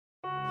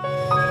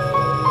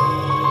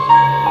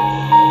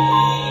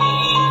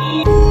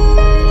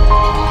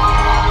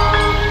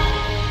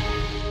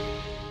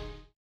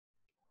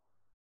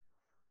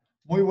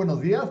Muy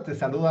buenos días, te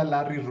saluda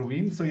Larry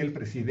Rubin, soy el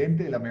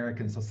presidente del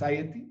American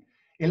Society.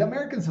 El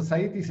American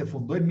Society se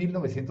fundó en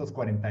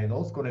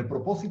 1942 con el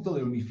propósito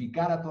de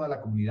unificar a toda la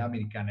comunidad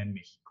americana en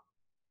México.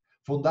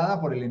 Fundada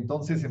por el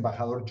entonces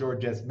embajador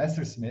George S.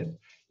 Messersmith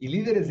y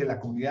líderes de la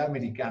comunidad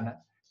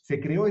americana, se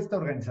creó esta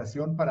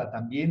organización para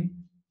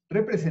también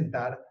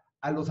representar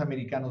a los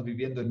americanos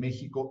viviendo en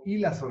México y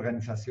las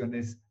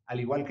organizaciones, al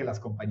igual que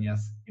las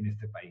compañías en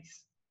este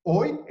país.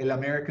 Hoy, el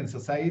American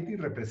Society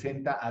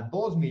representa a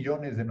 2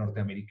 millones de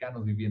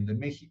norteamericanos viviendo en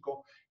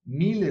México,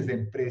 miles de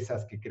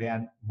empresas que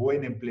crean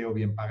buen empleo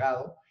bien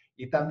pagado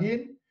y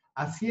también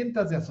a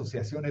cientos de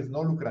asociaciones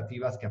no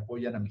lucrativas que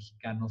apoyan a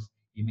mexicanos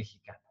y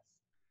mexicanas.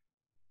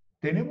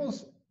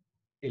 Tenemos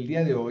el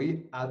día de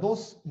hoy a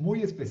 2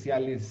 muy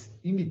especiales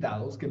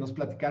invitados que nos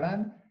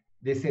platicarán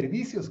de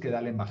servicios que da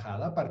la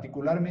embajada.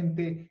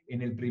 Particularmente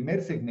en el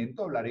primer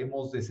segmento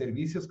hablaremos de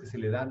servicios que se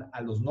le dan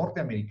a los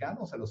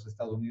norteamericanos, a los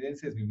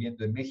estadounidenses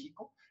viviendo en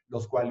México,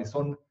 los cuales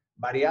son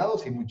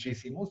variados y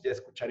muchísimos. Ya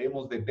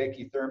escucharemos de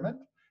Becky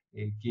Thurmond,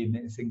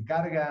 quien se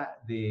encarga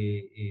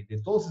de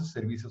todos esos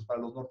servicios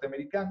para los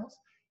norteamericanos.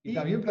 Y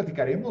también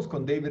platicaremos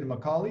con David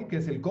MacCawley, que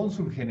es el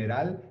cónsul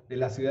general de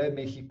la Ciudad de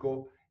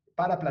México,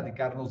 para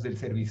platicarnos del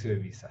servicio de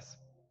visas.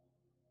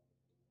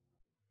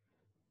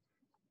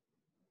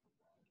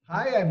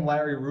 Hi, I'm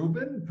Larry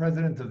Rubin,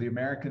 President of the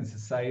American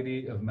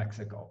Society of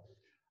Mexico.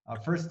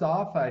 First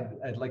off,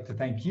 I'd like to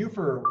thank you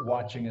for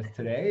watching us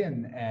today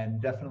and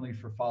definitely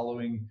for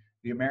following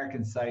the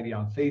American Society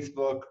on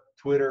Facebook,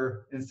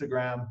 Twitter,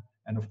 Instagram,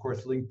 and of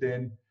course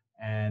LinkedIn,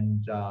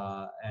 and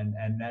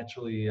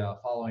naturally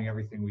following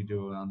everything we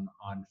do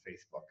on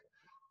Facebook.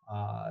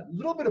 A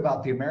little bit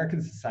about the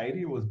American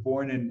Society. It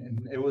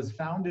was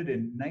founded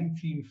in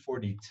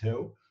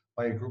 1942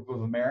 by a group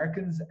of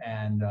Americans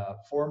and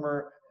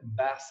former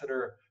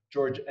Ambassador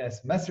George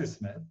S.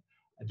 Messersmith,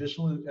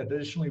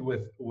 additionally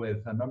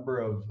with a number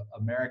of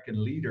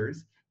American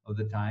leaders of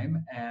the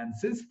time. And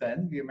since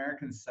then, the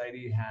American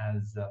Society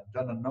has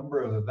done a number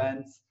of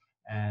events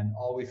and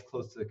always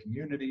close to the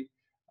community,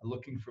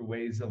 looking for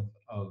ways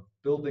of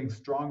building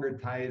stronger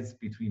ties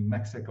between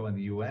Mexico and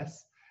the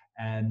US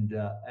and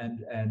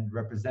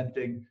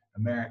representing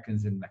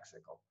Americans in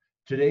Mexico.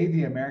 Today,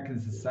 the American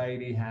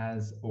Society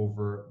has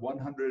over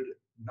 100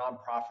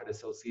 nonprofit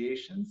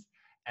associations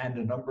and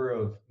a number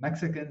of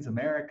Mexicans,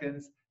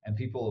 Americans, and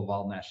people of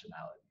all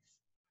nationalities.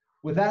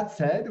 With that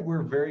said,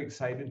 we're very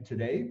excited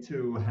today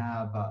to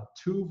have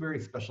 2 very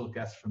special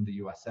guests from the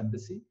US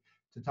Embassy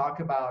to talk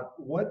about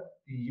what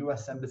the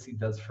US Embassy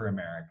does for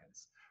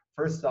Americans.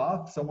 First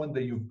off, someone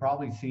that you've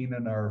probably seen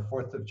in our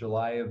 4th of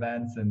July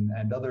events and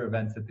other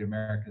events that the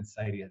American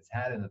Society has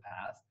had in the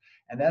past,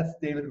 and that's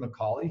David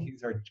MacCawley.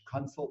 He's our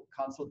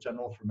Consul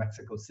General for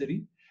Mexico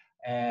City,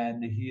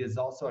 and he is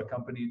also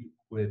accompanied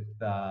with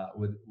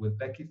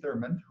Becky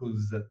Thurmond,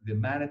 who's the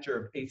manager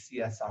of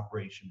ACS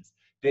operations.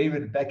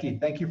 David, Becky,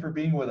 thank you for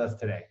being with us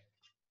today.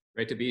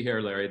 Great to be here,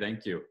 Larry.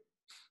 Thank you.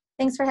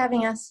 Thanks for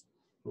having us.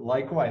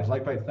 Likewise,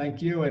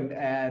 thank you.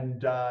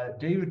 And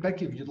David,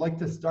 Becky, if you'd like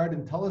to start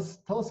and tell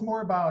us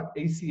more about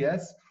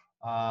ACS,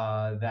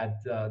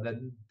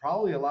 that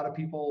probably a lot of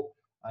people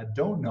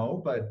don't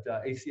know, but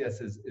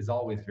ACS is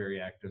always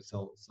very active.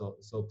 So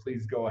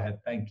please go ahead.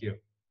 Thank you.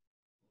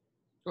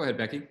 Go ahead,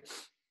 Becky.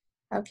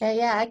 Okay,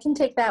 yeah, I can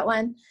take that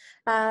one.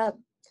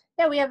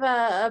 Yeah, we have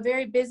a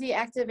very busy,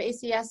 active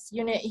ACS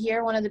unit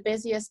here, one of the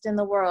busiest in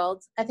the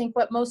world. I think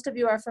what most of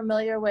you are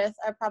familiar with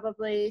are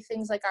probably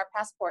things like our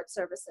passport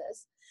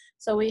services.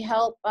 So we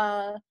help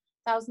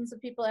thousands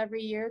of people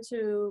every year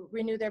to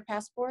renew their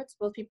passports,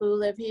 both people who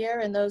live here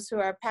and those who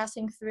are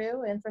passing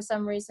through and for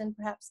some reason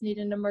perhaps need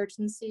an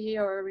emergency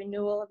or a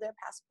renewal of their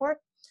passport.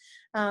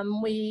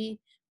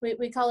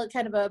 We call it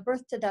kind of a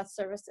birth to death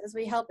services.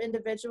 We help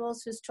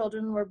individuals whose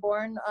children were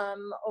born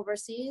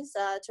overseas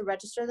to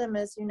register them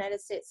as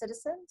United States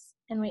citizens,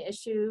 and we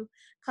issue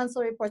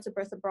consular reports of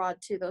birth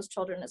abroad to those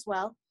children as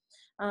well.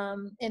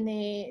 In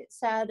the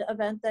sad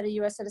event that a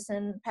U.S.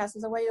 citizen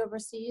passes away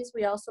overseas,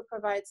 we also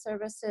provide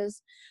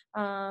services,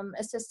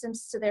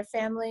 assistance to their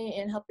family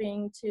in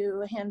helping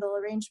to handle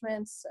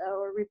arrangements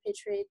or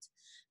repatriate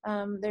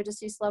their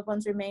deceased loved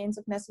one's remains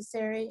if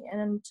necessary,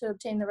 and to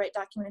obtain the right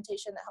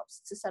documentation that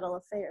helps to settle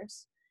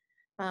affairs.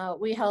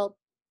 We help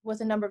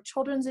with a number of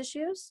children's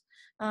issues.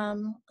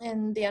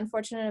 In the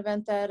unfortunate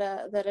event that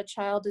a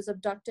child is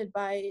abducted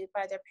by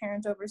their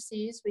parent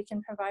overseas, we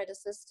can provide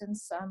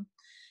assistance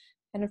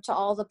kind of to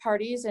all the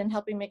parties and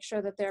helping make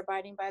sure that they're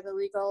abiding by the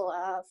legal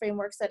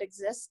frameworks that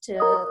exist to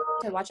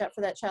watch out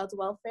for that child's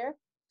welfare.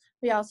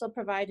 We also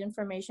provide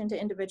information to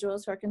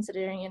individuals who are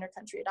considering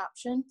inter-country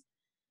adoption.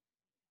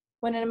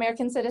 When an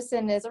American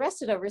citizen is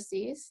arrested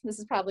overseas, this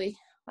is probably,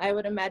 I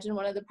would imagine,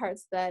 one of the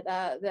parts that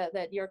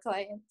that your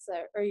clients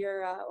or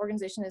your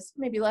organization is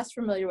maybe less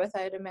familiar with,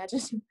 I would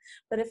imagine.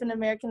 But if an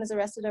American is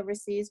arrested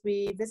overseas,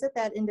 we visit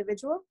that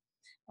individual.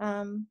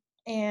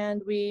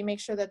 And we make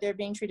sure that they're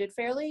being treated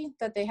fairly,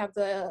 that they have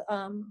the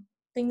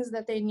things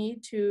that they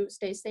need to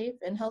stay safe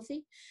and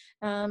healthy,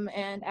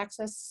 and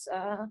access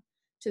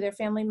to their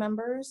family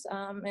members,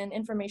 and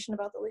information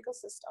about the legal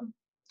system.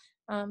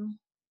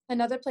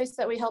 Another place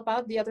that we help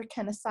out, the other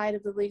kind of side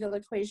of the legal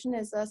equation,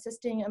 is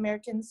assisting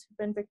Americans who've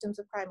been victims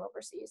of crime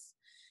overseas.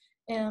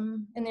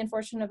 In the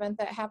unfortunate event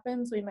that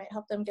happens, we might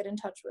help them get in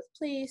touch with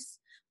police,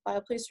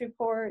 file police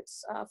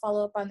reports,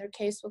 follow up on their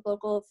case with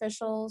local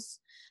officials,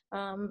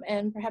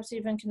 and perhaps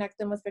even connect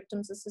them with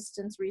victims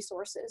assistance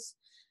resources.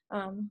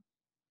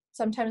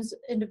 Sometimes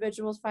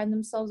individuals find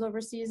themselves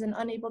overseas and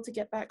unable to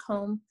get back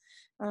home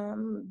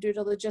due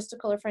to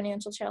logistical or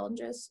financial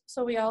challenges.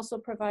 So we also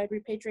provide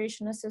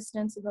repatriation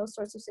assistance in those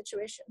sorts of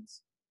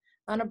situations.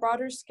 On a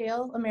broader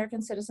scale,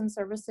 American Citizen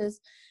Services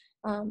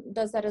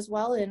does that as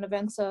well in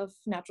events of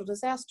natural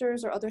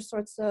disasters or other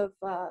sorts of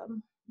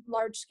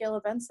large-scale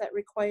events that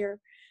require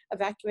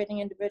evacuating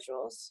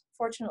individuals.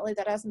 Fortunately,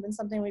 that hasn't been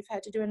something we've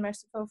had to do in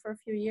Mexico for a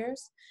few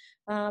years,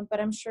 but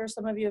I'm sure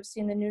some of you have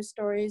seen the news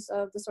stories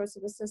of the sorts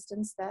of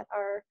assistance that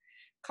our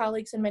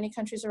colleagues in many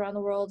countries around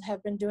the world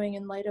have been doing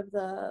in light of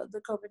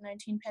the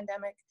COVID-19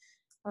 pandemic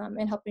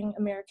and helping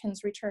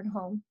Americans return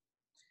home.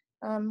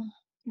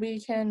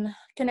 We can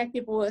connect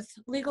people with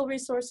legal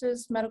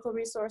resources, medical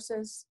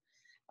resources.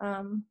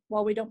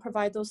 While we don't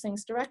provide those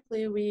things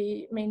directly,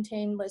 we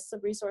maintain lists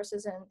of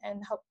resources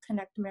and help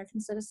connect American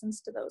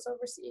citizens to those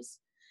overseas.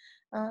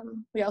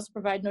 We also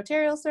provide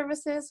notarial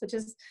services, which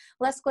is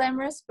less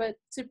glamorous, but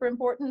super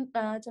important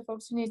to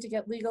folks who need to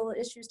get legal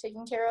issues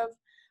taken care of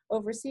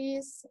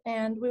overseas.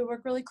 And we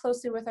work really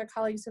closely with our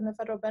colleagues in the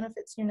Federal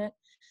Benefits Unit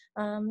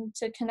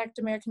to connect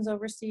Americans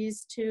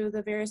overseas to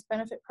the various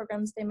benefit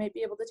programs they might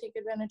be able to take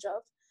advantage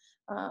of.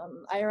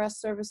 IRS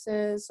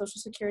services, Social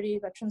Security,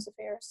 Veterans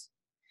Affairs.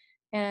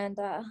 And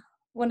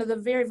one of the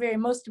very, very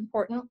most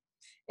important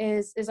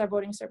is our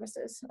voting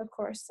services, of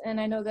course. And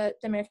I know that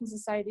the American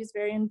Society is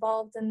very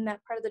involved in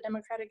that part of the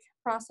democratic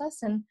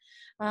process, and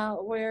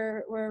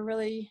we're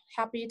really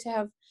happy to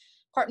have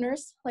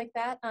partners like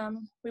that.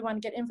 We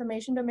want to get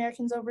information to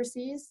Americans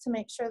overseas to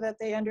make sure that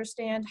they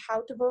understand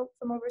how to vote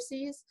from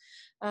overseas.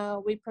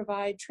 We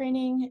provide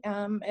training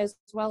as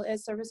well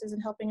as services in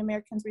helping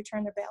Americans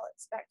return their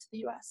ballots back to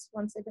the US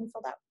once they've been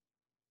filled out.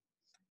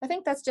 I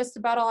think that's just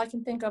about all I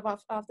can think of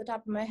off the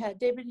top of my head.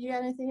 David, you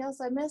got anything else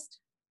I missed?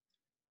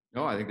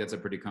 No, I think that's a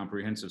pretty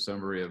comprehensive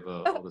summary of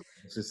all the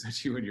services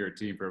that you and your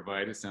team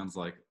provide. It sounds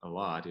like a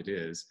lot. It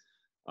is.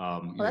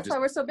 Well, that's why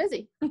we're so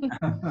busy.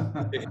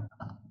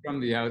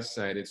 From the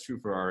outside, it's true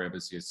for our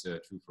embassy. It's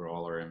true for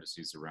all our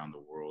embassies around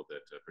the world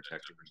that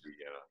protecting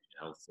the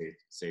health,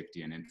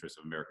 safety, and interests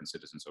of American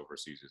citizens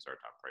overseas is our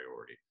top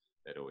priority.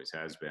 That always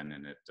has been,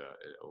 and it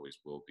always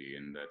will be.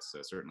 And that's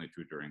certainly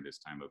true during this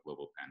time of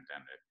global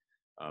pandemic.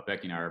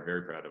 Becky and I are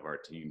very proud of our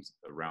teams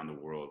around the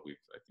world.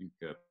 I think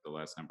the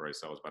last number I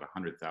saw was about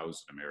 100,000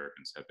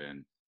 Americans have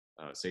been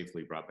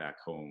safely brought back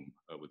home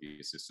with the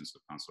assistance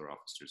of consular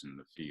officers in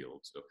the field.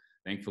 So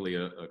thankfully,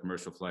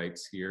 commercial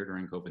flights here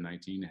during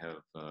COVID-19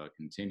 have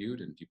continued,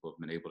 and people have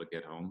been able to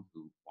get home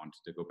who wanted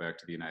to go back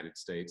to the United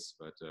States.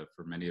 But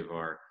for many of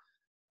our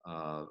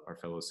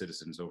fellow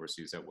citizens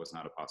overseas, that was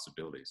not a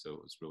possibility. So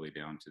it was really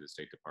down to the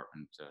State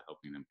Department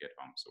helping them get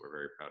home. So we're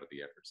very proud of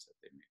the efforts that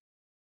they made.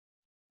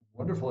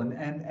 Wonderful.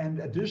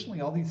 And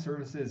additionally, all these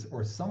services,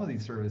 or some of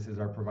these services,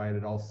 are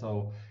provided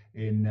also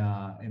in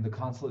the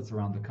consulates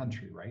around the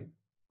country, right?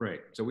 Right.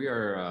 So we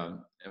are,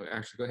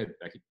 actually, go ahead,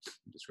 Becky,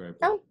 describe.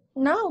 Oh,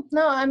 no,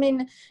 I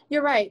mean,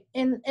 you're right.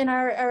 In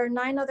our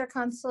 9 other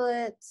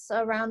consulates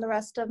around the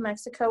rest of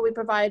Mexico, we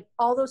provide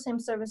all those same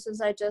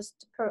services I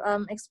just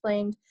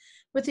explained,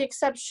 with the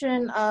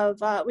exception of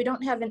we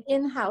don't have an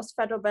in-house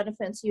federal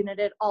benefits unit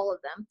at all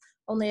of them,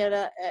 only at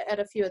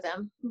a few of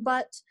them.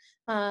 But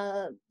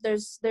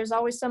there's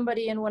always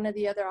somebody in one of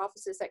the other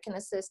offices that can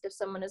assist if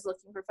someone is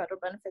looking for federal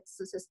benefits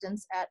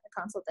assistance at a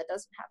consulate that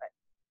doesn't have it.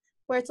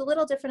 Where it's a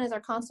little different is our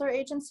consular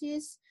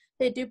agencies.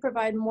 They do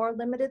provide more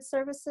limited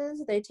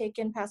services. They take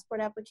in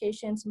passport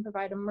applications and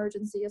provide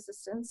emergency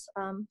assistance,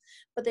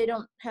 but they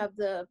don't have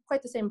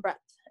quite the same breadth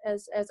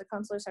as a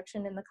consular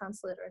section in the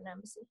consulate or an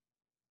embassy.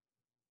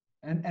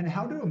 And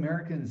how do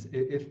Americans,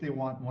 if they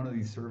want one of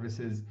these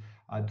services,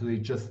 do they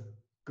just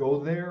go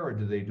there, or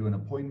do they do an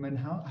appointment?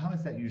 How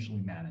is that usually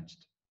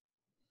managed?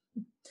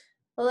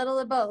 A little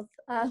of both.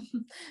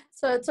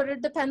 So it sort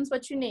of depends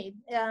what you need.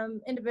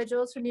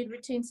 Individuals who need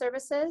routine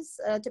services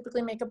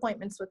typically make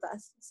appointments with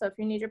us. So if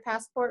you need your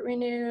passport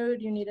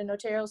renewed, you need a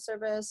notarial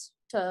service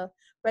to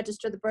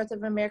register the birth of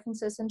an American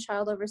citizen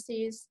child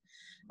overseas,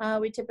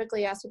 we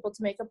typically ask people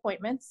to make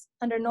appointments.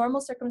 Under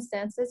normal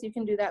circumstances, you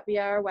can do that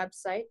via our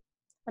website.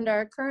 Under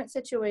our current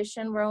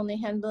situation, we're only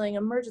handling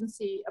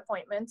emergency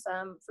appointments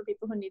for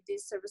people who need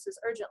these services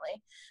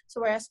urgently.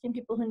 So we're asking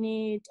people who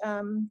need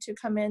to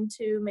come in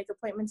to make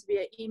appointments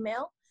via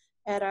email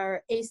at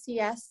our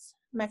ACS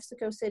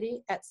Mexico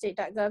City at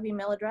state.gov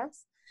email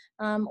address,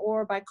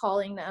 or by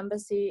calling the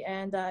embassy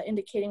and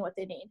indicating what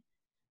they need.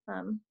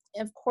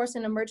 Of course,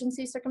 in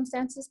emergency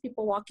circumstances,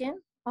 people walk in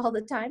all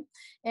the time,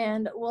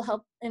 and we'll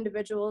help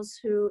individuals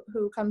who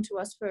come to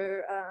us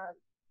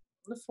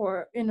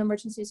in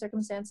emergency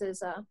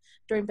circumstances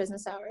during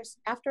business hours.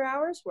 After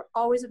hours, we're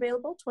always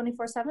available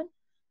 24/7.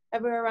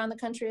 everywhere around the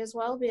country as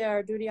well via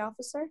our duty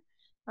officer,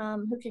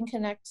 who can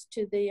connect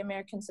to the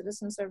American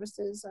Citizen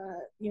Services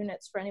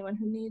units for anyone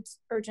who needs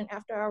urgent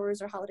after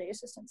hours or holiday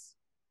assistance.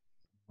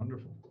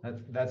 Wonderful.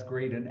 That's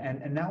great.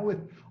 And now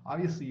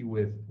obviously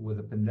with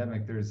a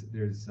pandemic, there's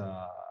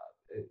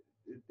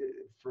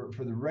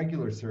for the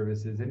regular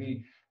services,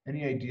 any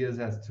ideas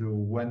as to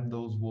when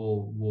those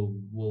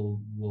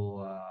will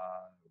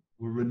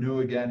renew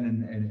again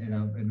in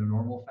a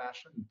normal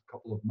fashion? A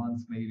couple of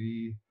months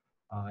maybe.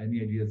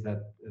 Any ideas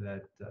that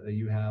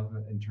you have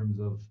in terms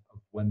of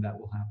when that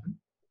will happen?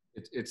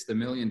 It's the $1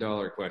 million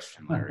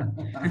question, Larry.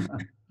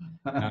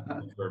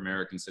 For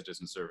American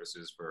Citizen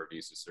Services, for our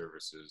visa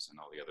services, and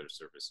all the other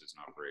services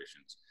and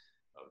operations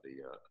of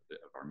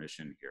our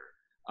mission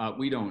here.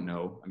 We don't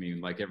know. I mean,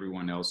 like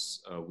everyone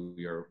else,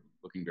 we are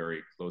looking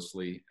very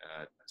closely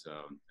at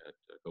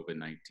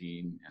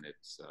COVID-19 and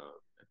its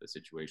the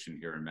situation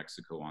here in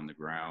Mexico on the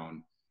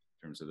ground,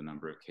 in terms of the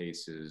number of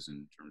cases,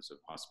 in terms of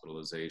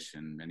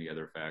hospitalization, many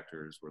other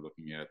factors. We're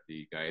looking at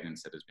the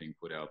guidance that is being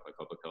put out by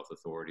public health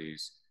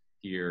authorities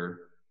here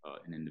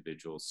in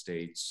individual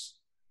states.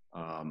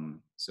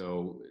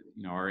 So,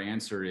 our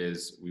answer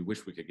is we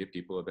wish we could give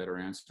people a better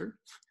answer.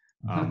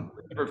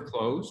 We're never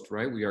closed,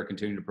 right? We are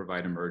continuing to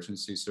provide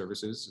emergency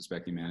services, as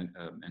Becky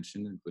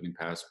mentioned, including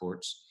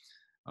passports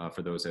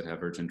for those that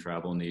have urgent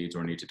travel needs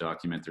or need to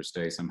document their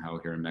stay somehow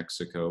here in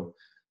Mexico.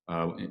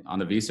 On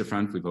the visa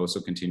front, we've also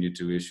continued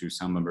to issue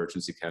some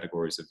emergency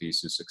categories of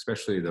visas,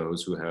 especially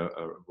those who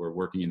are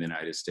working in the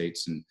United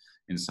States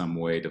in some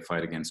way to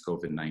fight against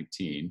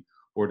COVID-19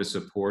 or to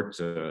support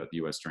the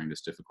U.S. during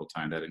this difficult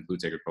time. That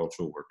includes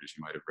agricultural workers.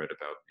 You might have read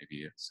about,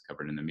 maybe it's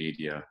covered in the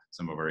media,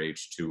 some of our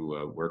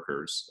H2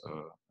 workers,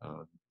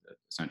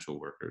 essential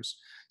workers.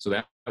 So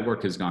that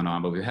work has gone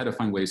on, but we've had to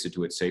find ways to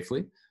do it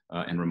safely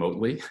and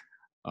remotely.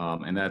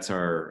 And that's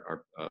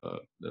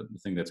the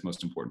thing that's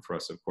most important for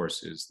us, of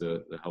course, is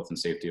the health and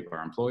safety of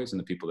our employees and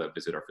the people that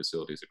visit our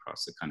facilities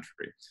across the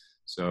country.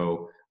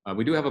 So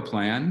we do have a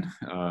plan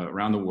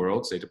around the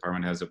world. State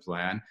Department has a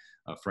plan,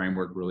 a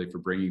framework really for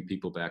bringing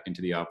people back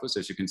into the office.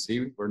 As you can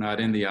see, we're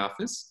not in the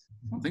office.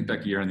 I don't think,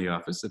 Becky, you're in the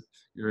office.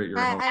 You're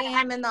I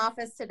am in the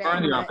office today. You're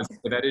in the office.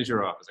 That is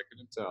your office. I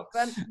couldn't tell.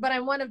 But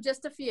I'm one of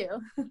just a few.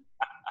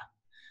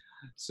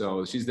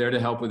 So she's there to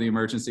help with the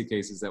emergency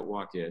cases that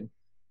walk in.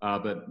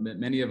 But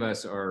many of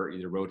us are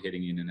either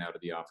rotating in and out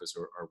of the office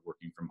or are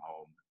working from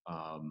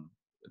home.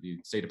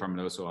 The State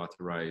Department also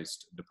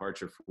authorized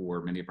departure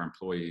for many of our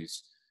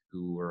employees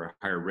who are at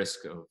higher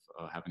risk of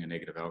having a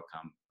negative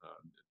outcome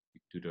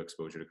due to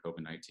exposure to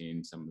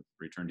COVID-19. Some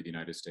return to the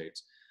United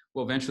States.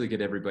 We'll eventually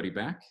get everybody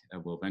back.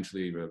 We'll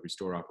eventually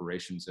restore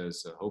operations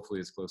as hopefully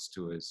as close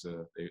to as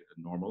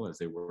normal as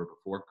they were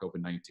before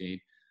COVID-19.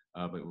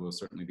 But we'll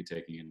certainly be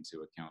taking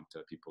into account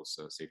people's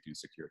safety and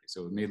security.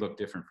 So it may look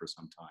different for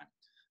some time.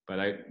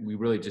 But we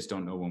really just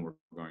don't know when we're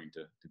going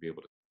to be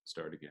able to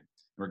start again.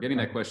 We're getting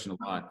that question a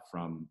lot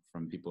from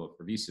people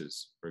for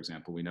visas, for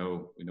example. We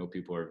know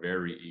people are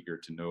very eager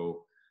to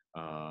know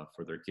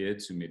for their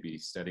kids who may be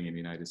studying in the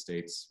United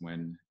States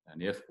when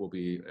and if we'll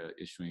be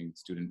issuing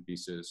student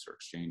visas or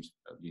exchange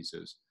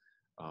visas.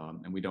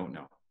 And we don't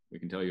know. We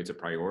can tell you it's a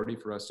priority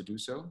for us to do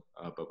so,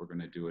 but we're going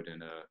to do it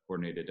in a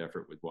coordinated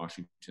effort with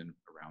Washington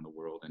around the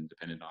world and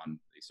dependent on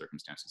the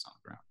circumstances on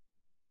the ground.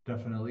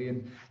 Definitely,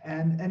 and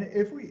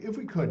if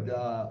we could,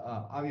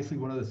 obviously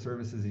one of the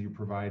services that you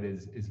provide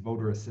is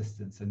voter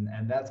assistance, and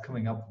that's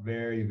coming up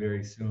very,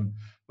 very soon.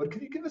 But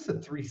can you give us a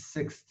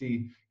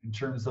 360 in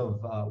terms of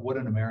what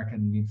an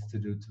American needs to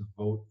do to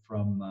vote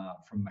from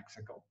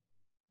Mexico?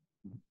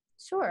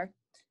 Sure.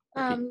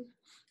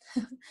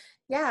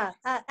 Yeah,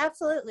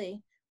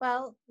 absolutely.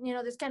 Well,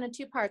 there's kind of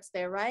two parts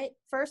there, right?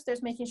 First,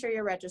 there's making sure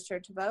you're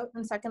registered to vote,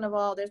 and second of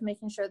all, there's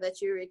making sure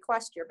that you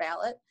request your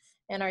ballot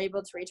and are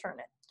able to return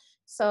it.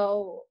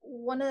 So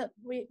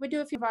we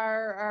do a few of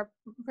our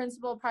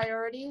principal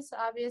priorities,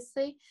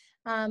 obviously.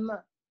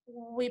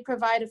 We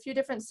provide a few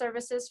different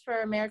services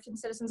for American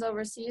citizens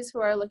overseas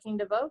who are looking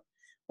to vote.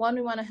 One,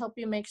 we want to help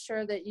you make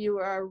sure that you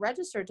are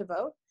registered to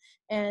vote.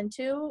 And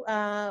two,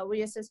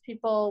 we assist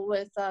people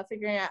with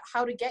figuring out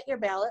how to get your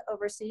ballot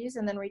overseas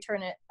and then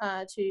return it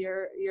to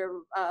your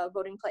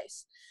voting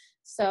place.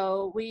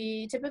 So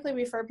we typically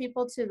refer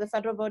people to the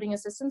Federal Voting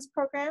Assistance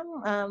Program,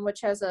 which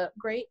has a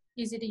great,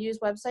 easy-to-use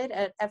website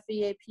at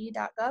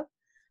fvap.gov.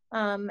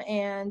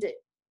 And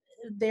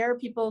there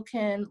people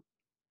can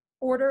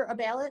order a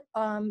ballot.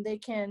 They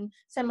can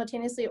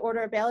simultaneously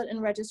order a ballot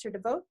and register to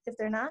vote if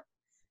they're not.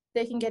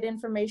 They can get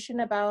information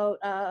about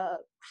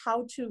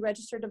how to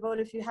register to vote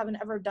if you haven't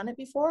ever done it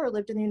before or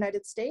lived in the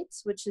United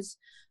States, which is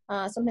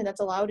something that's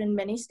allowed in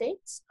many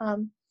states.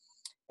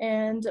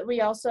 And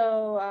we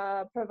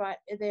also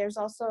there's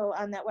also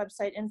on that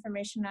website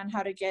information on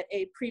how to get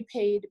a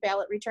prepaid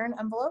ballot return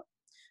envelope.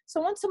 So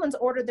once someone's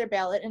ordered their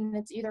ballot and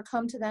it's either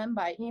come to them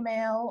by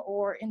email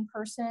or in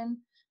person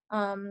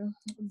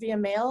via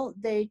mail,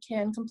 they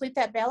can complete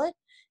that ballot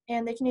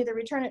and they can either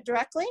return it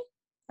directly,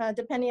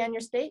 depending on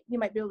your state. You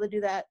might be able to do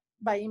that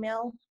by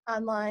email,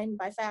 online,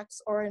 by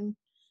fax, or in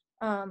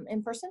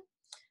person.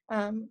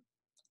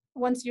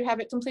 once you have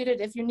it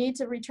completed, if you need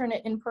to return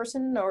it in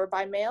person or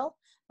by mail,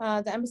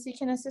 the embassy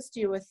can assist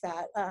you with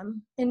that.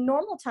 In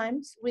normal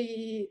times,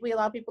 we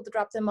allow people to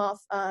drop them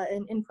off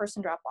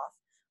in-person drop-off.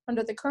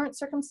 Under the current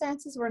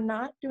circumstances, we're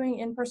not doing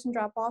in-person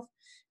drop-off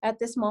at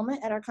this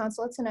moment at our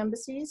consulates and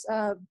embassies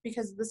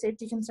because of the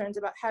safety concerns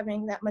about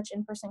having that much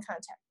in-person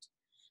contact.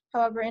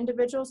 However,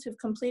 individuals who've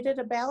completed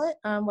a ballot,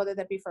 whether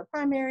that be for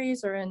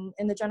primaries or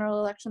in the general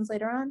elections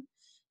later on,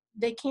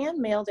 they can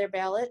mail their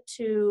ballot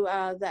to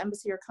the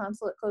embassy or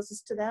consulate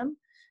closest to them,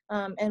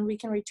 and we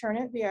can return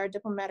it via our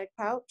diplomatic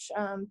pouch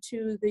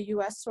to the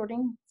U.S.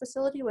 sorting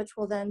facility, which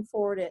will then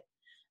forward it,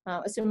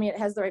 assuming it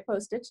has the right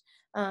postage,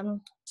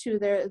 to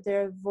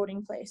their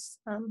voting place.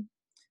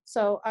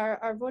 So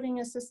our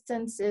voting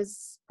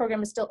assistance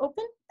program is still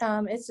open.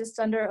 It's just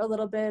under a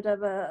little bit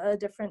of a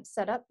different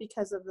setup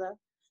because of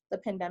the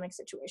pandemic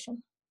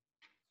situation.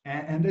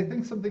 And I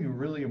think something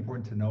really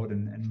important to note,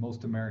 and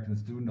most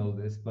Americans do know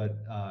this, but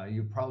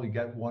you probably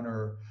get one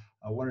or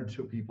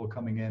two people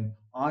coming in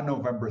on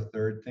November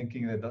 3rd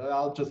thinking that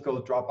I'll just go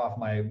drop off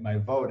my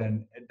vote,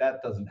 and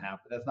that doesn't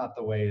happen. That's not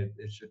the way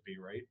it should be,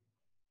 right?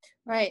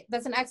 Right.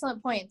 That's an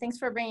excellent point. Thanks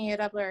for bringing it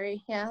up,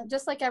 Larry. Yeah,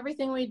 just like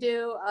everything we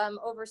do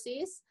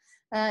overseas,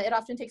 it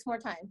often takes more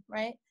time,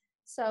 right?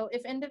 So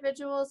if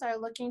individuals are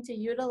looking to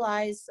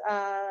utilize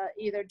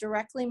either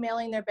directly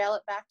mailing their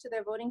ballot back to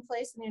their voting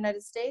place in the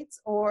United States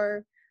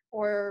or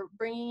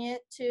bringing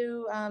it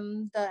to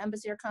the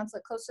embassy or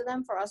consulate close to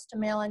them for us to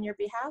mail on your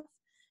behalf,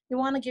 you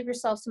want to give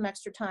yourself some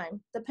extra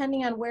time.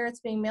 Depending on where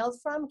it's being mailed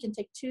from, it can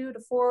take 2 to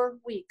 4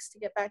 weeks to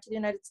get back to the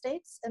United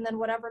States, and then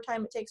whatever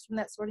time it takes from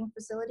that sorting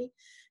facility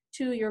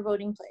to your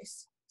voting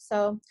place.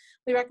 So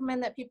we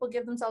recommend that people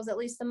give themselves at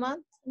least a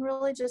month, and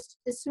really just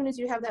as soon as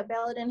you have that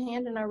ballot in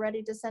hand and are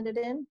ready to send it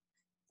in,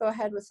 go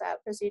ahead with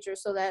that procedure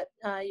so that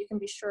you can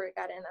be sure it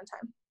got in on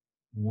time.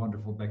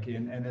 Wonderful, Becky.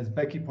 And as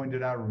Becky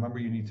pointed out, remember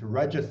you need to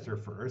register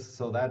first,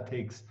 so that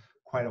takes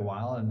quite a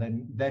while, and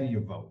then you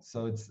vote.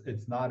 So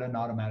it's not an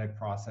automatic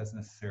process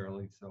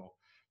necessarily. So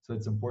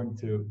it's important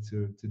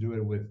to do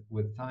it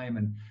with time.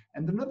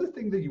 And another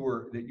thing that you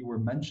were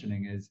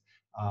mentioning is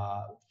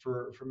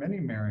for many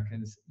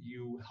Americans,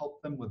 you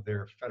help them with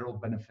their federal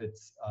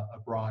benefits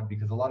abroad,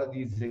 because a lot of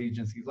these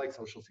agencies like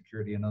Social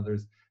Security and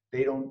others,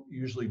 they don't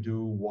usually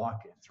do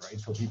walk-ins, right?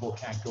 So people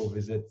can't go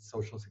visit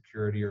Social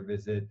Security or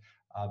visit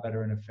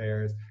Veteran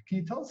Affairs. Can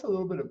you tell us a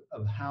little bit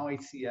of how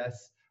ACS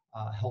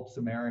helps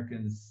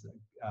Americans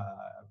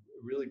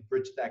really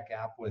bridge that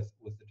gap with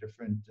the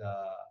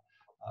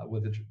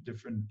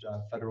different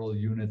federal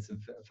units and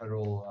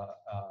federal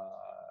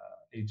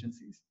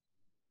agencies?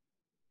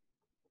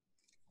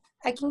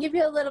 I can give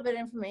you a little bit of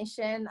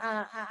information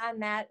on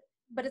that,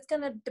 but it's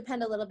going to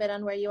depend a little bit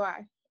on where you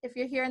are. If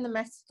you're here in the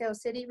Mexico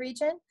City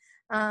region,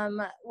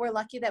 we're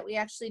lucky that we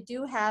actually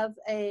do have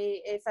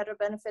a federal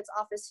benefits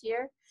office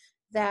here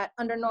that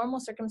under normal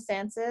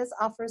circumstances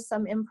offers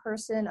some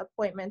in-person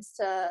appointments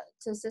to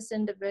assist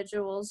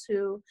individuals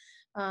who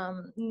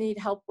need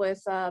help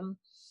with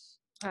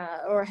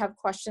or have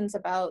questions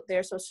about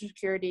their Social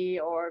Security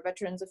or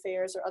Veterans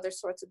Affairs or other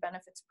sorts of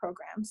benefits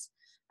programs.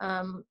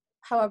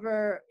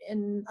 However,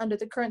 under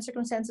the current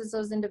circumstances,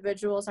 those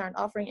individuals aren't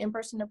offering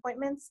in-person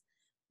appointments,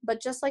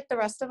 but just like the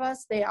rest of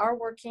us, they are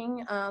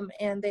working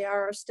and they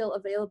are still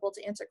available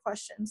to answer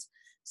questions.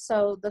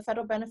 So the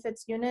federal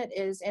benefits unit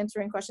is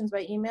answering questions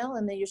by email,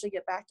 and they usually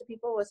get back to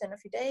people within a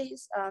few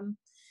days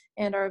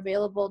and are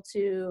available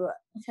to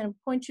kind of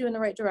point you in the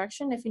right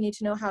direction if you need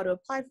to know how to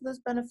apply for those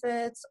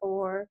benefits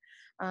or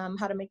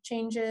how to make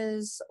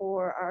changes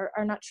or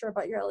are not sure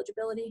about your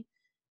eligibility.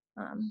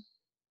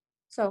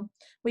 So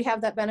we have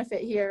that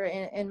benefit here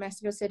in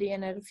Mexico City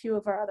and at a few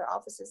of our other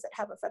offices that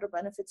have a federal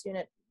benefits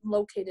unit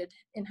located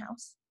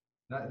in-house.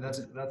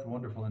 That's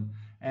wonderful.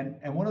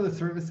 And one of the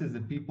services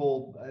that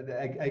people,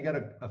 I got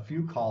a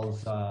few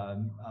calls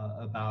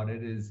about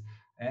it is,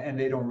 and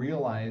they don't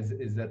realize,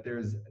 is that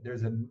there's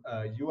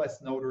a U.S.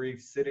 notary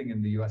sitting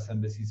in the U.S.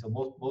 Embassy. So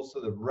most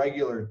of the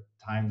regular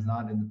times,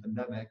 not in the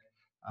pandemic,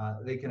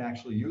 they can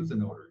actually use a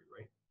notary,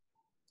 right?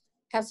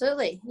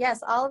 Absolutely.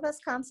 Yes, all of us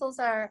consuls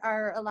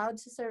are allowed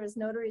to serve as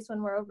notaries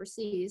when we're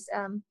overseas.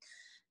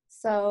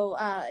 So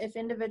if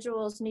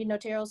individuals need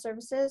notarial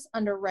services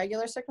under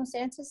regular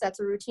circumstances, that's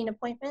a routine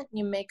appointment.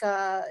 You make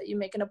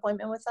an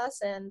appointment with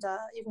us, and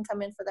you can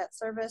come in for that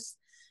service.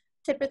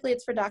 Typically,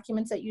 it's for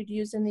documents that you'd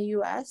use in the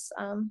U.S.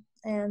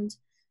 And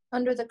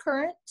under the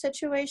current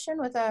situation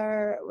with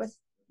our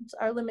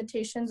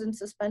limitations and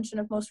suspension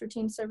of most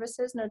routine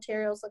services,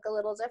 notarials look a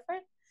little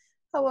different.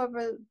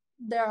 However,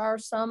 there are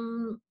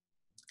some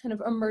kind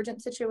of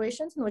emergent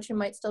situations in which you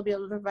might still be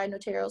able to provide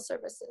notarial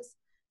services.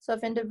 So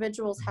if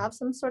individuals have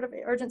some sort of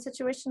urgent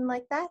situation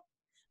like that,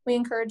 we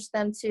encourage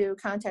them to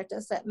contact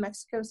us at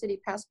Mexico City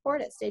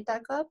Passport at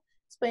state.gov,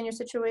 explain your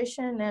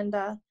situation, and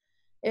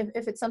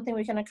if it's something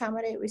we can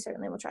accommodate, we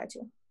certainly will try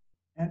to.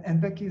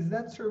 And Becky, is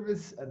that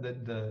service,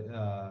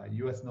 the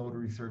U.S.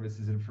 notary service,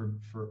 is it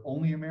for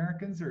only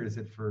Americans, or is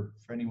it for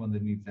anyone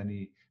that needs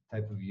any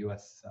type of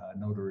U.S.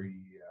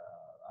 notary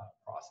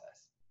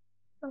process?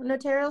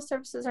 Notarial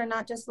services are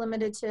not just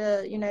limited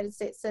to United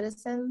States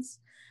citizens.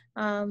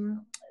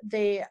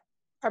 They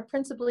are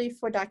principally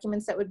for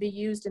documents that would be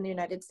used in the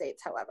United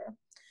States, however.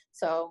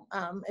 So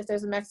if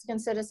there's a Mexican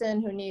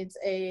citizen who needs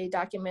a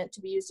document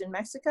to be used in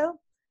Mexico,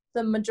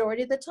 the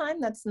majority of the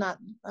time, that's not,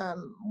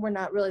 we're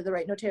not really the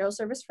right notarial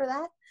service for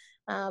that.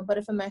 But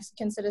if a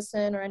Mexican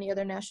citizen or any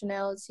other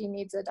nationality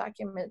needs a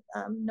document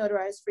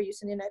notarized for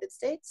use in the United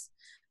States,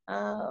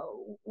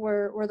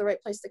 we're the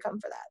right place to come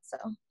for that. So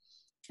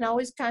you can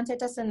always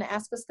contact us and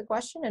ask us the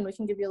question, and we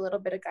can give you a little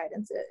bit of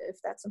guidance if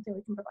that's something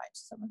we can provide to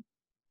someone.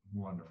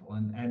 Wonderful.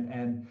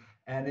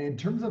 And in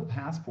terms of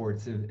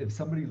passports, if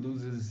somebody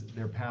loses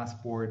their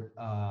passport,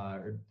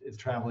 or is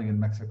traveling in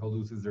Mexico,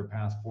 loses their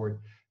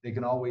passport, they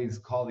can always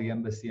call the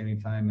embassy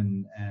anytime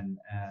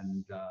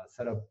and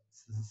set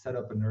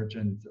up an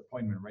urgent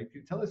appointment, right?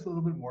 Can you tell us a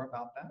little bit more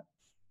about that?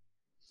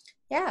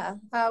 Yeah,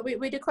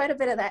 we do quite a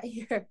bit of that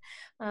here.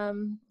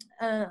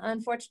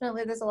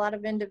 Unfortunately, there's a lot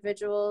of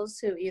individuals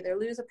who either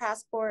lose a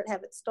passport,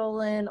 have it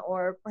stolen,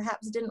 or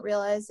perhaps didn't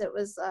realize it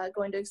was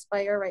going to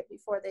expire right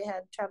before they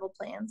had travel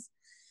plans.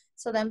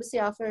 So the embassy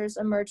offers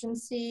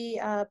emergency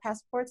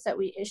passports that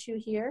we issue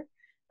here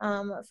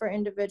for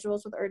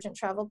individuals with urgent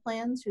travel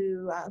plans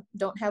who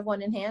don't have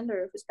one in hand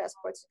or whose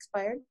passport's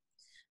expired.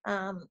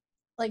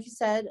 Like you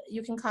said,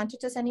 you can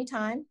contact us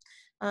anytime.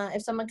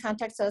 If someone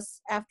contacts us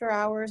after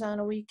hours on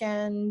a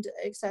weekend,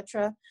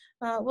 etc.,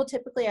 we'll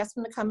typically ask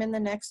them to come in the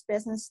next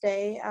business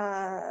day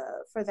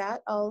for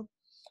that.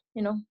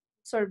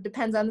 Sort of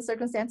depends on the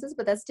circumstances,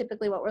 but that's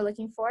typically what we're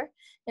looking for.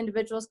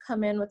 Individuals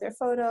come in with their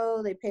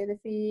photo, they pay the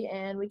fee,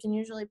 and we can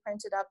usually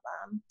print it up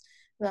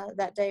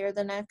that day or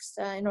the next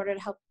in order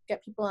to help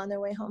get people on their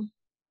way home.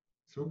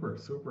 Super,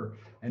 super.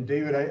 And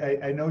David,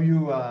 I know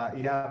you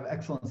have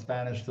excellent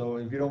Spanish, so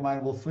if you don't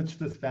mind, we'll switch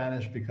to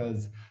Spanish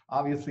because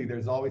obviously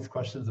there's always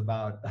questions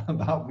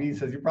about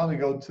visas. You probably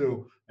go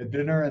to a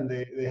dinner and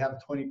they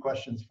have 20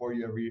 questions for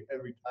you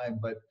every time,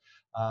 but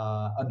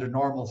under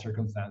normal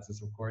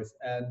circumstances, of course.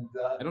 And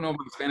I don't know if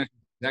my Spanish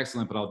is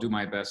excellent, but I'll do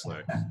my best,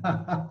 Larry.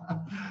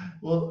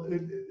 Well,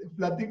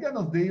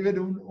 platícanos, David,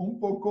 un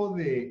poco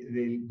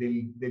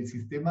del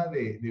sistema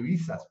de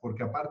visas,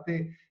 porque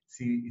aparte,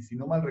 si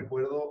no mal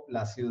recuerdo,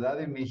 la Ciudad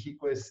de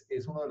México es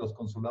uno de los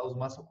consulados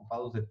más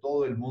ocupados de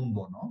todo el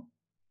mundo, ¿no?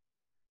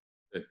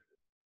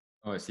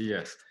 Oh, sí,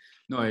 es.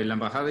 No, en la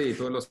embajada y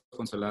todos los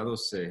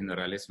consulados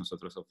generales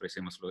nosotros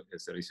ofrecemos el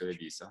servicio de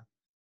visa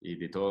y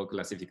de todas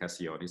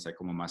clasificaciones. Hay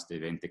como más de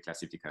 20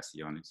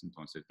 clasificaciones,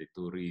 entonces de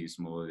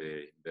turismo,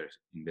 de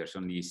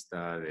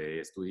inversionista, de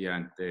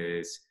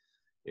estudiantes,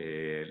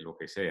 lo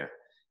que sea.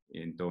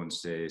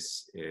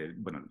 Entonces,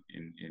 bueno,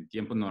 en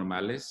tiempos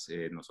normales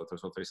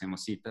nosotros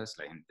ofrecemos citas,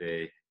 la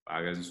gente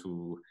paga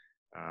su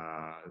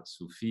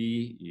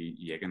fee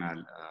y llegan a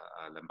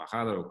la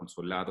embajada o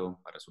consulado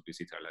para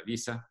solicitar la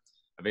visa.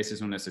 A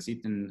veces no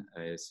necesitan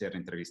ser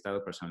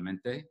entrevistados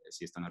personalmente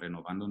si están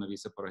renovando una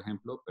visa, por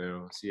ejemplo,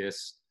 pero si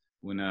es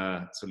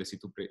una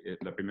solicitud,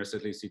 la primera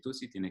solicitud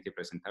sí tiene que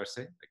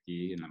presentarse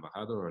aquí en la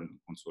embajada o en el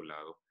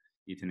consulado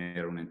y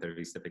tener una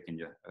entrevista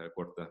pequeña,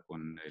 corta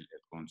con el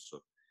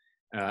cónsul.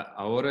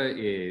 Ahora,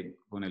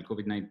 con el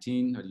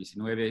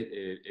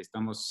COVID-19,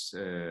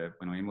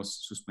 hemos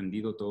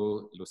suspendido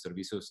todos los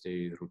servicios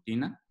de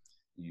rutina,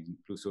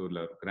 incluso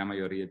la gran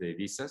mayoría de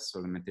visas.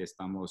 Solamente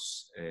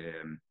estamos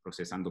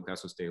procesando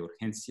casos de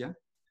urgencia.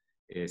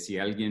 Si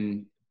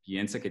alguien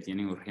piensa que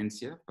tiene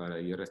urgencia para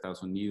ir a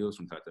Estados Unidos,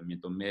 un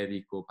tratamiento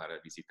médico, para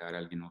visitar a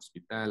alguien en un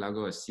hospital,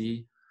 algo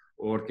así,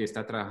 o que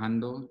está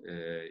trabajando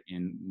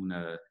en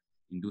una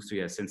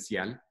industria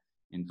esencial,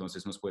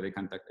 entonces nos puede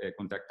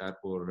contactar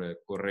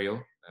por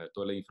correo.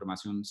 Toda la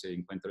información se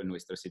encuentra en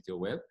nuestro sitio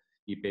web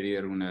y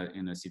pedir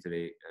una cita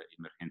de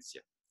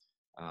emergencia.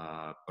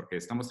 Porque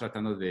estamos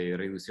tratando de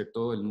reducir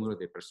todo el número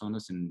de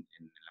personas en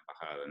la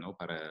embajada, ¿no?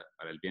 Para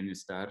el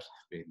bienestar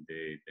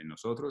de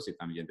nosotros y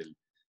también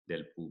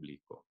del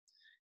público.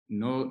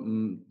 No,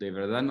 de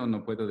verdad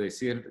no puedo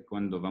decir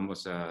cuándo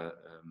vamos a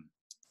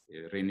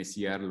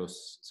reiniciar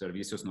los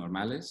servicios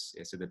normales.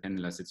 Eso depende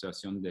de la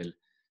situación de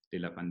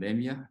la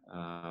pandemia,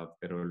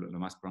 pero lo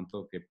más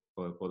pronto que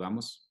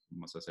podamos,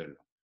 vamos a hacerlo.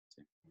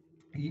 Sí.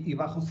 Y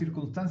bajo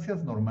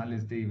circunstancias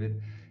normales, David,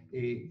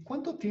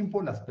 ¿cuánto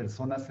tiempo las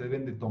personas se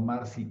deben de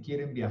tomar si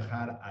quieren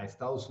viajar a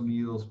Estados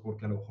Unidos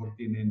porque a lo mejor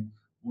tienen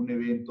un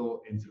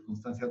evento en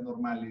circunstancias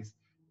normales?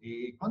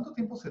 ¿Cuánto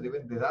tiempo se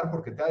deben de dar?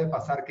 Porque te ha de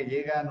pasar que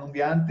llegan un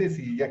día antes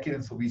y ya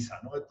quieren su visa,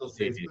 ¿no?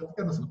 Entonces, sí.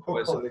 Platícanos un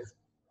poco de eso.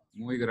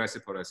 Muy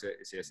gracias por hacer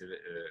esa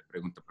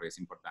pregunta, porque es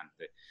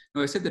importante.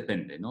 No, eso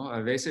depende, ¿no? A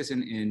veces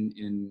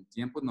en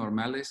tiempos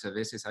normales, a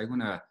veces hay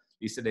una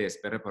lista de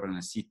espera para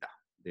una cita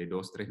de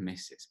 2-3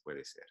 meses,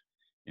 puede ser.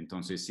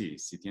 Entonces, sí,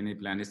 si tiene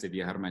planes de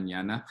viajar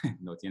mañana,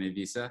 no tiene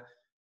visa,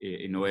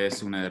 no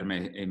es una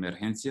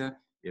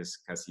emergencia, es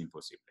casi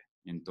imposible.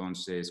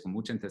 Entonces, con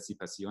mucha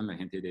anticipación, la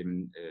gente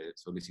debe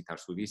solicitar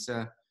su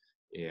visa,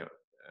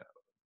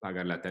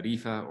 pagar la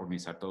tarifa,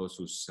 organizar todos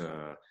sus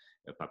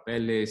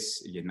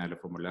papeles, llenar el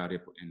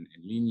formulario en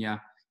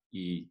línea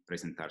y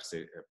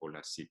presentarse por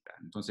la cita.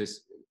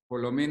 Entonces, por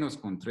lo menos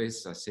con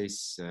 3 a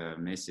 6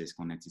 meses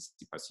con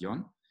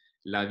anticipación.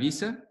 La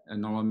visa,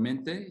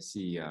 normalmente,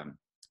 si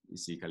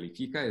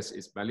califica,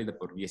 es válida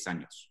por 10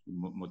 años,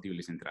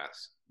 múltiples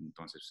entradas.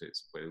 Entonces,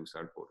 se puede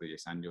usar por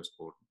 10 años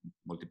por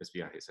múltiples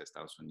viajes a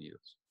Estados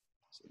Unidos.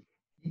 Sí.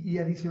 Y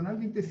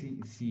adicionalmente,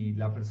 si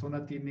la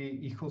persona tiene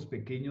hijos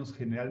pequeños,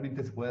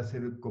 generalmente se puede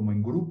hacer como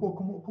en grupo.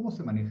 ¿Cómo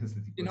se maneja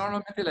este tipo Y de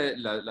normalmente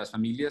las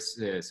familias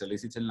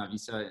solicitan la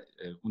visa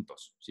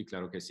juntos. Sí,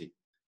 claro que sí.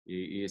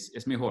 Y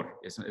es mejor.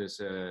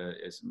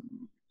 Es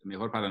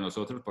mejor para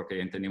nosotros porque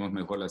entendemos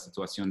mejor la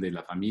situación de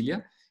la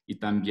familia y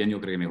también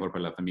yo creo que mejor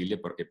para la familia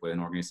porque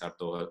pueden organizar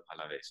todo a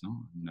la vez,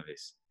 ¿no? Una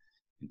vez.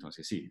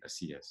 Entonces, sí,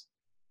 así es.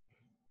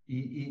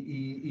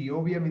 Y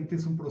obviamente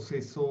es un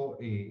proceso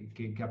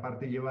que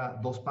aparte lleva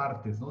dos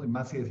partes, ¿no? Y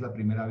más si es la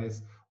primera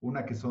vez,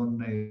 una que son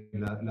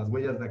las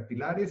huellas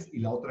dactilares y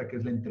la otra que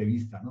es la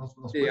entrevista, ¿no?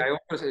 ¿Nos Sí,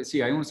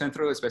 puede... hay un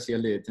centro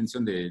especial de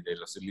detención de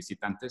los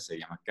solicitantes, se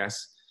llama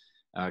CAS,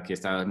 que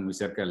está muy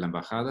cerca de la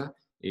embajada.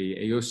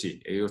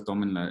 Ellos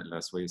toman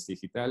las huellas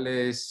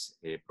digitales,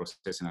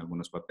 procesan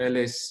algunos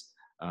papeles,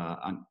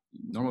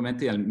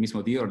 normalmente al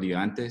mismo día o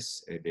día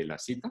antes de la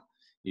cita,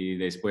 y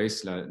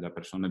después la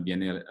persona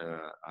viene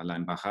a la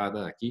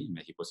embajada aquí, en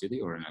México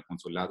City, o en el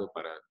consulado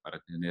para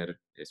tener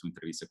su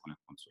entrevista con el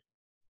cónsul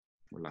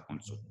o la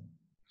cónsul.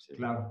 Sí.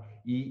 Claro,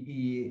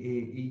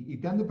 y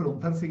te han de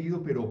preguntar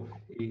seguido, pero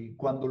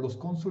cuando los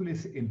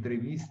cónsules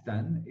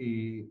entrevistan,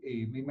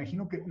 me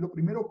imagino que lo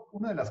primero,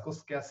 una de las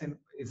cosas que hacen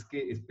es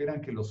que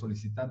esperan que los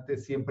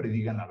solicitantes siempre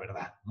digan la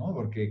verdad, ¿no?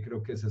 Porque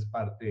creo que esa es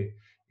parte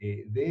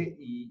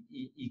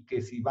y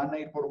que si van a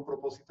ir por un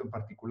propósito en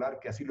particular,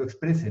 que así lo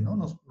expresen, ¿no?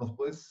 ¿Nos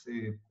puedes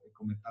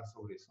comentar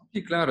sobre eso?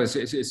 Sí, claro,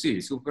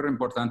 sí, súper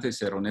importante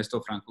ser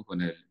honesto, franco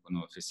con el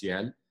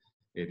oficial,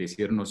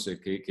 decirnos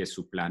qué es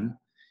su plan.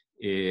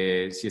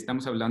 Si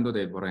estamos hablando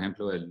de, por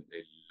ejemplo,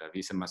 la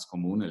visa más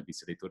común, el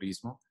visa de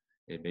turismo,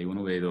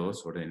 B1,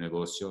 B2 o de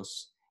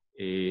negocios,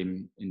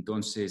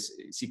 entonces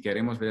si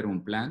queremos ver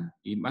un plan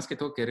y más que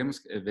todo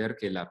queremos ver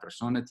que la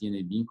persona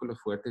tiene vínculos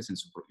fuertes en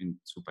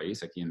su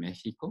país, aquí en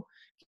México,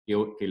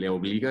 que le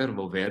obliga a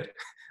volver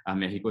a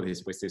México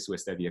después de su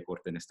estadía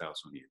corta en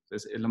Estados Unidos.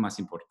 Es lo más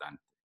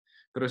importante.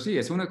 Pero sí,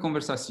 es una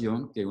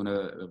conversación que uno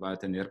va a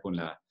tener con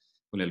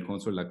el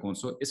cónsul. La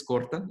cónsul es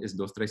corta, es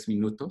 2, 3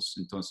 minutos,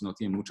 entonces no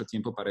tiene mucho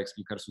tiempo para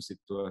explicar su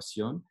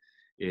situación.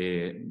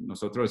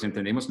 Nosotros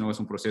entendemos, no es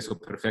un proceso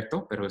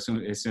perfecto, pero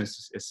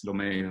es lo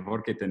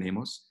mejor que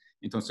tenemos.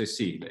 Entonces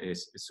sí,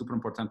 es súper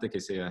importante que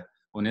sea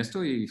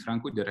honesto y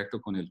franco y directo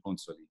con el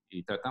cónsul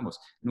y tratamos.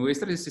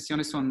 Nuestras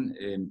decisiones son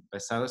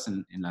basadas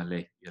en la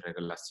ley y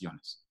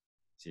regulaciones.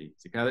 Sí,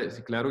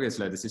 claro que es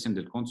la decisión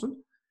del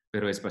cónsul,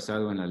 pero es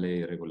basado en la ley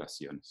y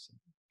regulaciones.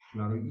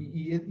 Claro,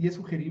 y es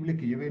sugerible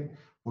que lleven,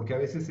 porque a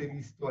veces he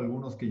visto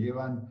algunos que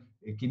llevan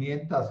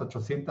 500,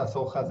 800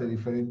 hojas de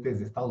diferentes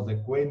estados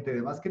de cuenta y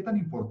demás. ¿Qué tan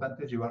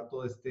importante es llevar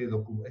toda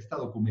esta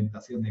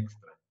documentación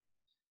extra?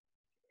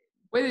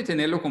 Puede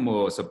tenerlo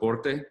como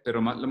soporte,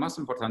 pero lo más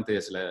importante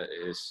es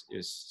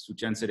su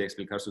chance de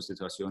explicar su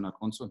situación al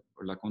cónsul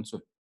o la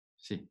cónsul.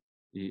 Sí,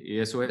 y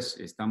eso es,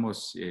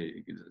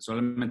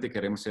 solamente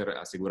queremos ser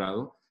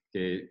asegurados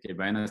que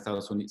vayan a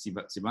Estados Unidos,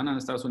 si van a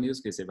Estados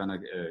Unidos, que se van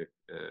a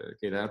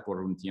quedar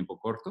por un tiempo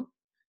corto,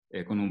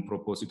 con un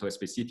propósito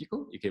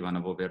específico y que van a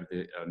volver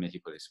a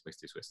México después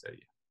de su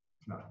estadía.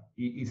 Claro.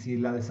 Y si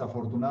la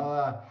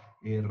desafortunada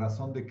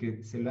razón de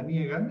que se la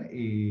niegan,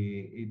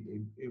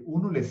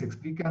 uno les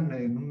explican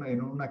en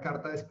una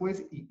carta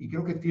después y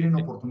creo que tienen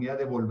oportunidad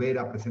de volver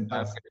a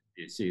presentarse.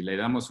 Sí, le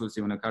damos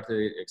una carta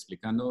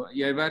explicando,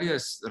 y hay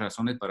varias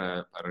razones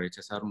para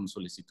rechazar una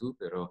solicitud,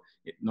 pero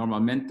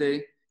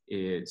normalmente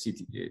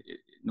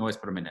no es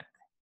permanente.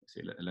 Sí,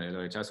 el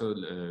rechazo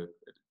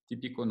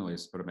típico no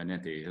es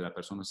permanente. La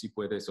persona sí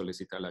puede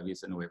solicitar la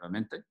visa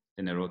nuevamente,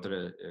 tener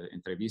otra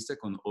entrevista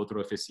con otro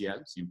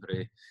oficial.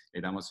 Siempre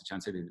le damos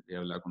chance de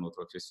hablar con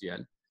otro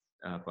oficial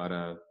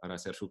para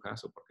hacer su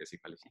caso, porque sí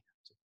califica.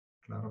 Sí.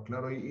 Claro,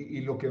 claro. Y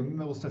lo que a mí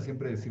me gusta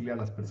siempre decirle a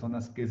las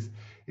personas que es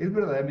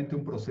verdaderamente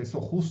un proceso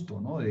justo,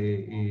 ¿no?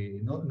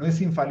 No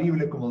es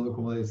infalible,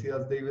 como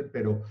decías, David,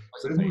 pero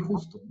es muy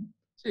justo, ¿no?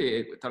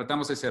 Sí,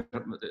 tratamos de ser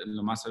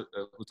lo más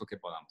justo que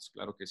podamos,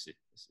 claro que sí,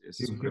 es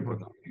Sí, súper sí, porque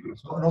importante para no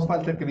nosotros.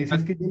 falta el que me dice,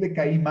 es que yo le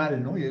caí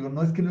mal, ¿no? Y digo,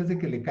 no, es que no es de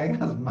que le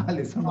caigas mal,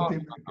 eso no No,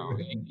 tiene nada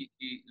que ver.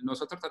 y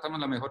nosotros tratamos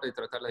la mejor de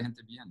tratar a la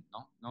gente bien,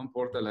 ¿no? No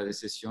importa la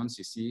decisión,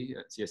 si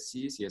es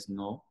sí, si es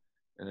no,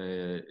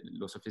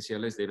 los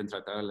oficiales deben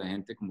tratar a la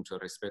gente con mucho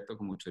respeto,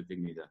 con mucha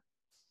dignidad.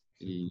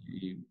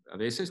 Y a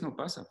veces no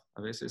pasa,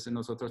 a veces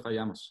nosotros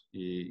fallamos,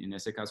 y en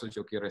ese caso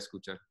yo quiero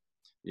escuchar.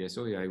 Y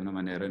eso, y hay una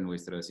manera en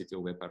nuestro sitio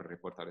web para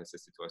reportar esa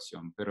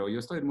situación. Pero yo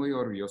estoy muy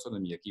orgulloso de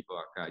mi equipo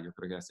acá. Yo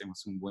creo que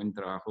hacemos un buen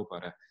trabajo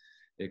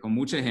con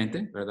mucha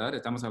gente, ¿verdad?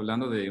 Estamos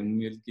hablando de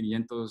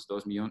 1.500,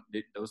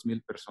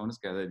 2.000 personas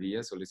cada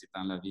día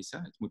solicitan la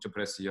visa. Es mucha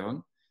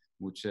presión,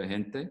 mucha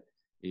gente,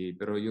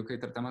 pero yo creo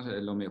que tratamos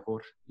lo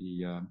mejor.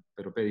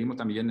 Pero pedimos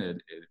también la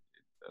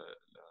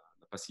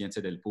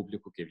paciencia del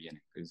público que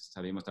viene. Pues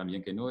sabemos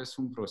también que no es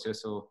un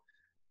proceso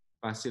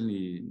fácil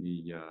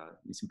ni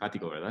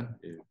simpático, ¿verdad?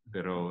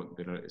 Pero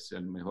es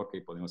el mejor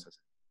que podemos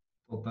hacer.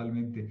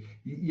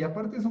 Totalmente. Y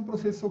aparte es un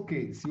proceso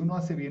que si uno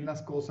hace bien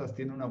las cosas,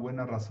 tiene una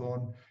buena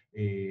razón,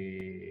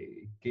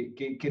 que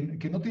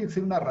no tiene que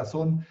ser una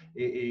razón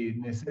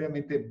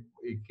necesariamente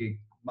que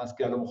más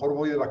que a lo mejor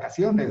voy de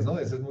vacaciones, ¿no?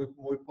 Eso es muy,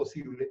 muy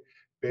posible,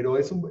 pero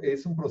es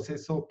un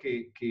proceso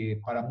que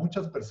para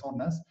muchas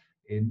personas,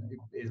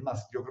 es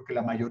más, yo creo que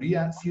la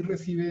mayoría sí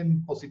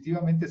reciben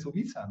positivamente su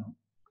visa, ¿no?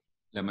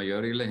 La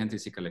mayoría de la gente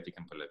sí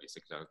califican por la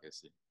visa, claro que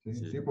sí. Sí,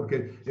 Sí. sí,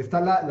 porque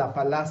está la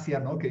falacia,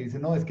 ¿no? Que dice,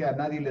 no, es que a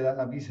nadie le dan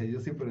la visa. Y yo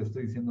siempre le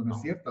estoy diciendo, no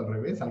es cierto, al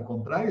revés, al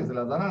contrario, se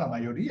las dan a la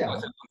mayoría, No, ¿no?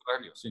 es el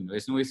contrario, sí, ¿no?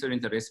 Es nuestro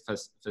interés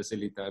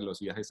facilitar los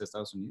viajes a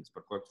Estados Unidos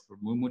por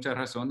muchas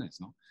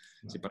razones, ¿no?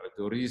 Sí, para el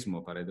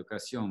turismo, para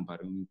educación,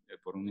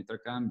 por un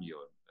intercambio,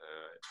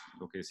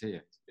 lo que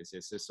sea.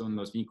 Esos son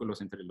los vínculos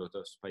entre los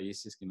dos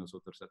países que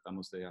nosotros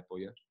tratamos de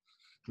apoyar.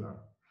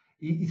 Claro.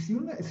 Y si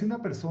una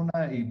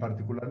persona, y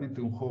particularmente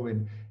un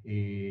joven,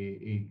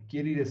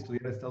 quiere ir a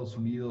estudiar a Estados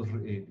Unidos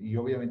y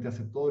obviamente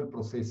hace todo el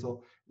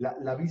proceso,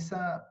 la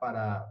visa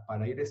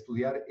para ir a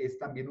estudiar es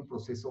también un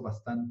proceso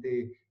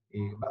bastante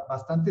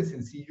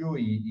sencillo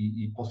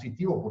y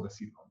positivo, por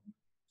decirlo.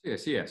 Sí,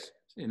 así es.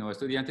 Sí, no,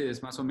 estudiante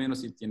es más o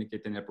menos y tiene que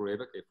tener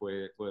prueba que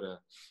fue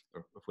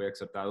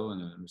aceptado en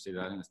la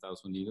universidad en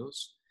Estados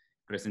Unidos,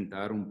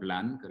 presentar un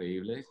plan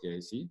creíble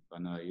que sí,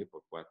 van a ir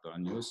por 4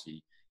 años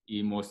y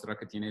mostrar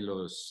que tiene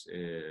los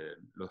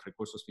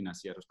recursos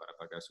financieros para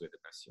pagar su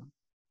educación.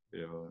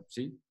 Pero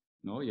sí,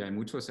 ¿no? Y hay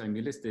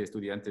miles de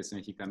estudiantes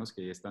mexicanos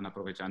que están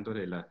aprovechando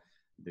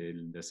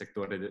del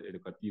sector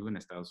educativo en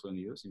Estados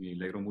Unidos y me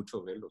alegro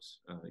mucho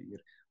verlos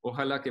ir.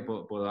 Ojalá que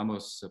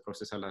podamos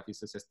procesar las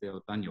visas este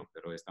otoño,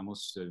 pero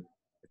estamos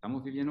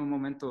viviendo un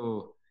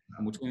momento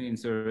con mucha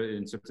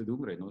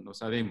incertidumbre, no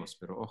sabemos,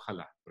 pero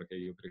ojalá, porque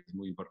yo creo que es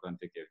muy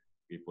importante que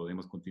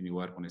podamos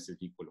continuar con esos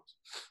vínculos.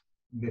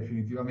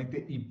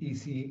 Definitivamente. Y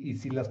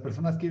si las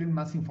personas quieren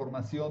más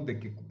información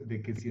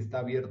de que si está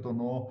abierto o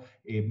no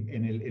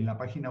en la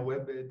página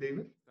web,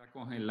 David. Está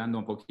congelando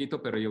un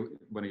poquito, pero yo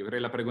creo que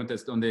la pregunta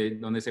es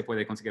dónde se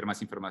puede conseguir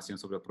más información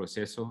sobre el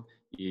proceso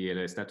y el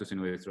estatus de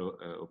nuestras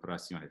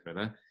operaciones,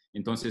 ¿verdad?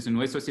 Entonces, en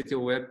nuestro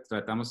sitio web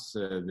tratamos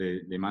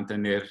de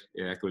mantener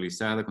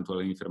actualizada con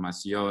toda la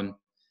información,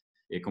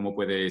 cómo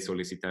puede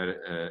solicitar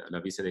la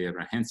visa de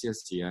emergencia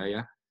si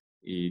haya,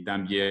 y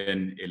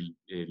también el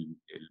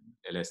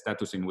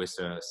estatus en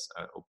nuestras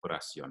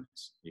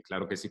operaciones. Y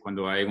claro que sí,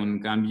 cuando hay un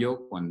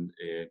cambio,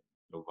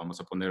 lo vamos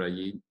a poner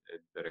allí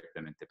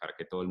directamente para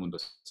que todo el mundo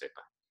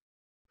sepa.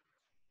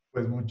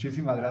 Pues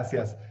muchísimas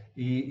gracias.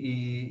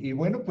 Y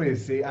bueno,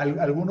 pues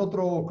algún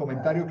otro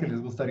comentario que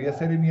les gustaría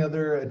hacer? Any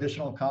other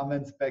additional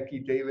comments, Becky,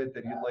 David,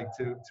 that you'd like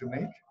to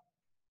make?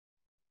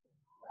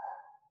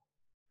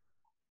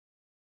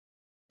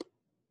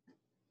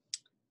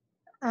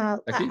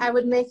 I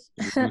would make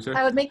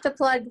I would make the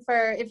plug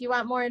for if you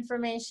want more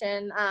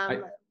information.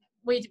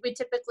 We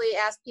typically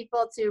ask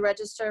people to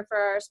register for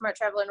our Smart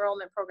Travel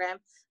Enrollment Program.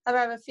 However,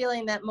 I have a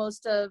feeling that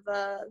most of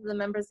the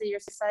members of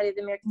your Society,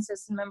 the American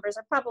Citizen members,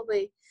 are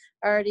probably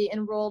already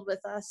enrolled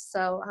with us.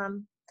 So,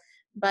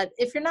 but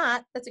if you're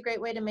not, that's a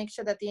great way to make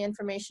sure that the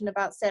information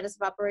about status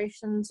of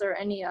operations or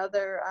any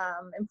other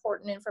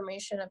important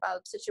information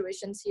about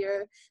situations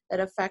here that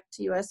affect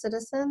U.S.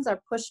 citizens are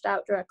pushed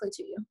out directly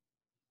to you.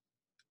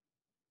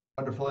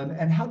 Wonderful.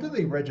 And how do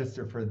they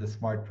register for the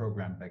SMART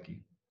program,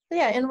 Becky?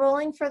 Yeah,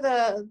 enrolling for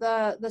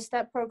the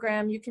STEP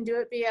program, you can do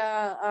it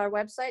via our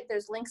website.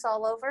 There's links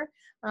all over,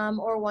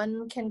 or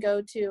one can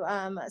go to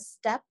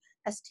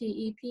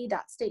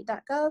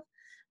step.state.gov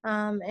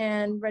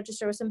and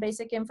register with some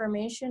basic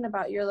information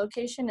about your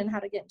location and how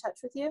to get in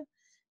touch with you.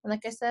 And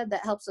like I said,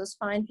 that helps us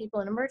find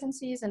people in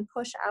emergencies and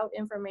push out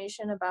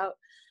information about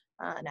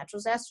natural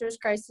disasters,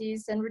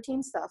 crises, and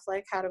routine stuff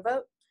like how to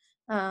vote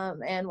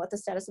and what the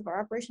status of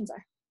our operations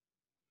are.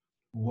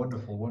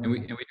 Wonderful, wonderful.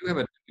 And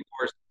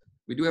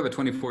we do have a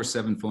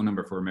 24/7 phone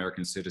number for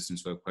American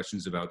citizens who have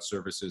questions about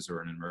services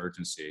or an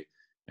emergency.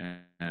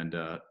 And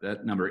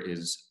that number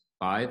is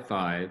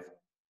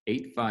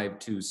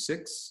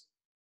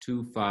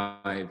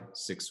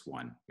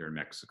 55-8526-2561 here in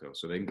Mexico.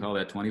 So they can call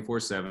that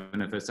 24/7.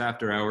 If it's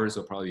after hours,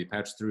 they'll probably be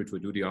patched through to a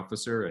duty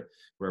officer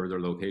wherever their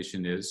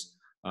location is.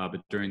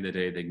 But during the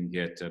day, they can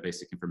get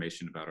basic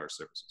information about our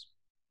services.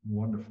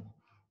 Wonderful.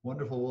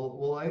 Wonderful.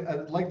 Well,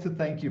 I'd like to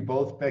thank you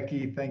both.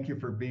 Becky, thank you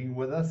for being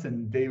with us,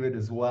 and David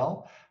as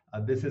well.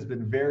 This has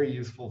been very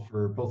useful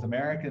for both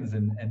Americans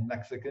and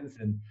Mexicans,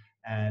 and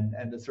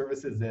the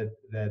services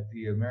that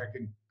the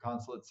American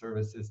Consulate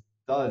Services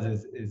does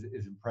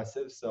is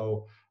impressive.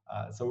 So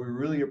we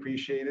really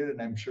appreciate it,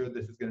 and I'm sure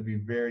this is going to be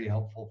very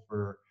helpful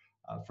for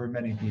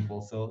many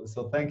people.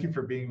 So thank you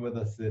for being with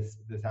us this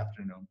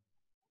afternoon.